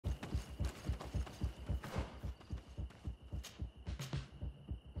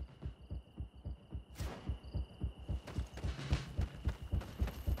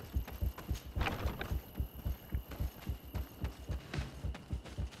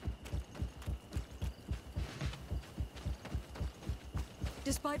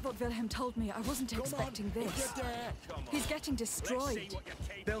Despite what Wilhem told me, I wasn't expecting this. He's getting destroyed.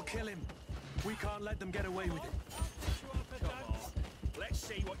 They'll kill him. We can't let them get away with it. Come on. Let's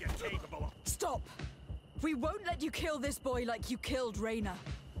see what you're capable of. Stop! We won't let you kill this boy like you killed Reyna.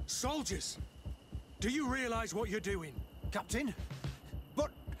 Soldiers! Do you realize what you're doing? Captain? But...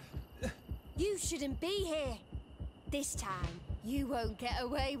 You shouldn't be here. This time, you won't get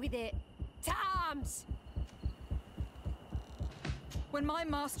away with it. To arms! When my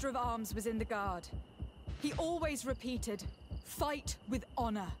Master of Arms was in the Guard, he always repeated, fight with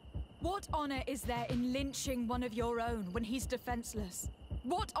honor. What honor is there in lynching one of your own when he's defenseless?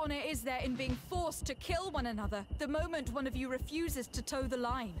 What honor is there in being forced to kill one another the moment one of you refuses to toe the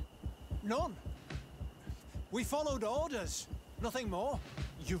line? None. We followed orders. Nothing more.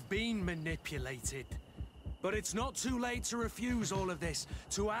 You've been manipulated. But it's not too late to refuse all of this,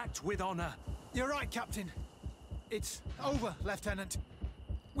 to act with honor. You're right, Captain. It's over, Lieutenant.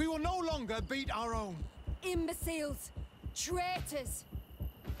 We will no longer beat our own. Imbeciles! Traitors!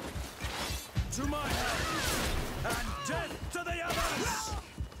 To my help! And death to the others!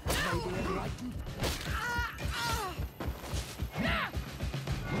 Maybe enlightened.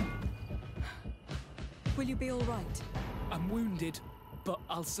 Will you be all right? I'm wounded, but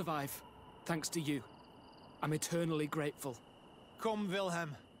I'll survive. Thanks to you. I'm eternally grateful. Come, Wilhem.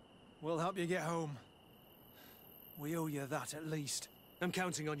 We'll help you get home. We owe you that, at least. I'm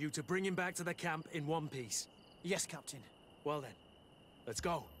counting on you to bring him back to the camp in one piece. Yes, Captain. Well then, let's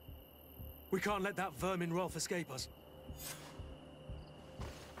go. We can't let that vermin Rolf escape us.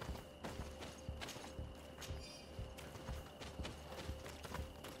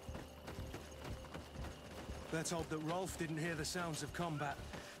 Let's hope that Rolf didn't hear the sounds of combat.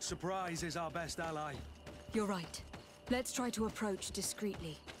 Surprise is our best ally. You're right. Let's try to approach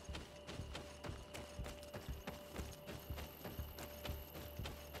discreetly.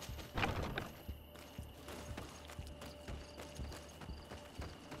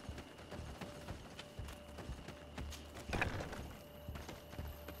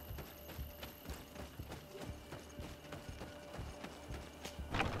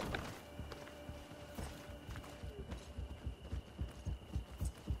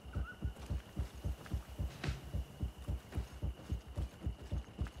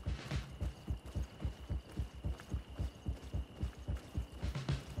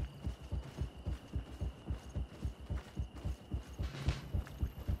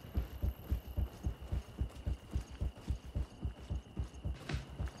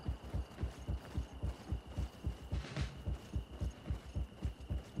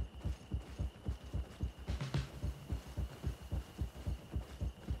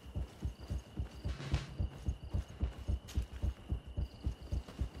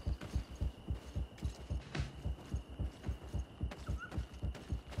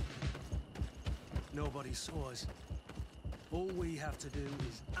 Nobody saw us. All we have to do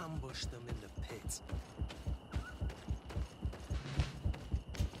is ambush them in the pit.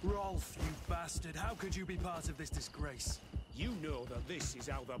 Rolf, you bastard! How could you be part of this disgrace? You know that this is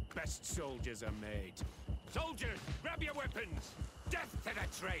how the best soldiers are made. Soldiers, grab your weapons! Death to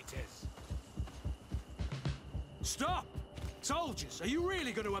the traitors! Stop! Soldiers, are you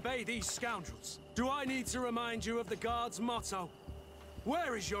really going to obey these scoundrels? Do I need to remind you of the Guard's motto?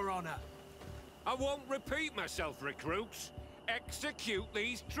 Where is your honor? I won't repeat myself, recruits. Execute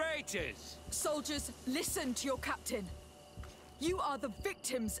these traitors! Soldiers, listen to your captain. You are the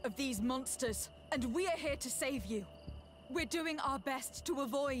victims of these monsters, and we are here to save you. We're doing our best to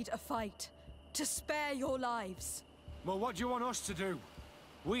avoid a fight, to spare your lives. Well, what do you want us to do?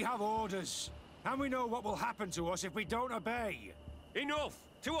 We have orders, and we know what will happen to us if we don't obey. Enough!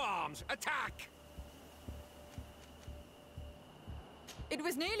 To arms! Attack! It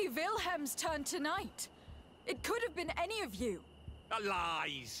was nearly Wilhem's turn tonight. It could have been any of you.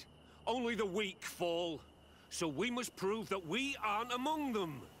 Lies! Only the weak fall. So we must prove that we aren't among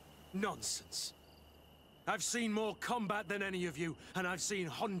them. Nonsense. I've seen more combat than any of you, and I've seen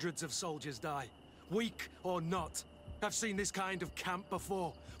hundreds of soldiers die. Weak or not. I've seen this kind of camp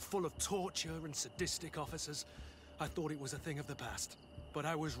before, full of torture and sadistic officers. I thought it was a thing of the past, but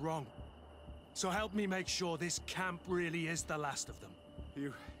I was wrong. So help me make sure this camp really is the last of them.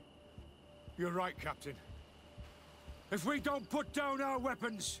 You're right, Captain. If we don't put down our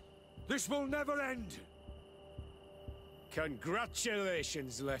weapons, this will never end.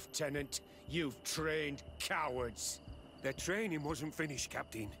 Congratulations, Lieutenant. You've trained cowards. Their training wasn't finished,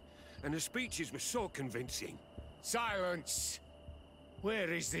 Captain, and the speeches were so convincing. Silence! Where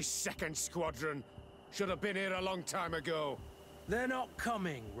is this second squadron? Should have been here a long time ago. They're not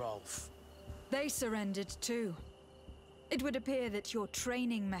coming, Rolf. They surrendered too. It would appear that your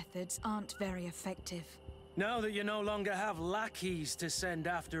training methods aren't very effective. Now that you no longer have lackeys to send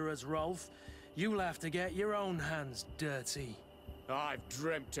after us, Rolf, you'll have to get your own hands dirty. I've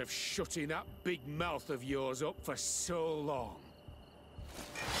dreamt of shutting that big mouth of yours up for so long.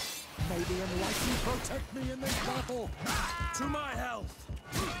 May the Enlightened protect me in this battle! To my health!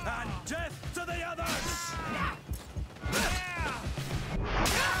 And death to the others!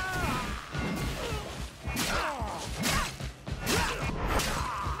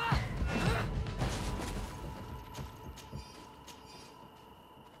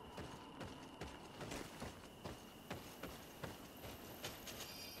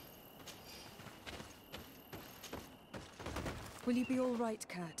 Will you be all right,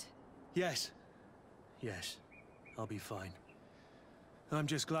 Kurt? Yes. Yes. I'll be fine. I'm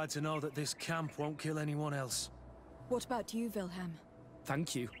just glad to know that this camp won't kill anyone else. What about you, Wilhem?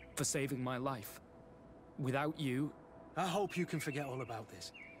 Thank you for saving my life. Without you... I hope you can forget all about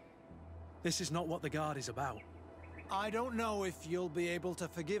this. This is not what the Guard is about. I don't know if you'll be able to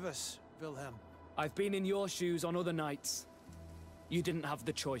forgive us, Wilhem. I've been in your shoes on other nights. You didn't have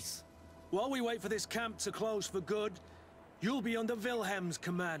the choice. While we wait for this camp to close for good, you'll be under Wilhem's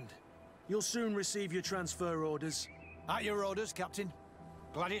command. You'll soon receive your transfer orders. At your orders, Captain.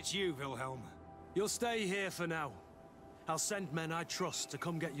 Glad it's you, Wilhelm. You'll stay here for now. I'll send men I trust to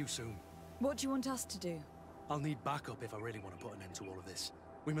come get you soon. What do you want us to do? I'll need backup if I really want to put an end to all of this.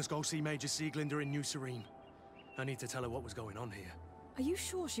 We must go see Major Sieglinder in New Serene. I need to tell her what was going on here. Are you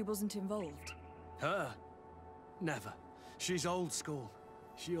sure she wasn't involved? Her? Never. She's old school.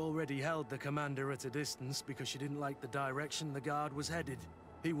 She already held the commander at a distance because she didn't like the direction the Guard was headed.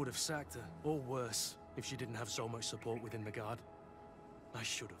 He would have sacked her, or worse, if she didn't have so much support within the Guard. I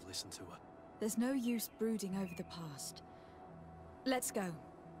should have listened to her. There's no use brooding over the past. Let's go.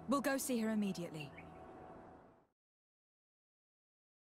 We'll go see her immediately.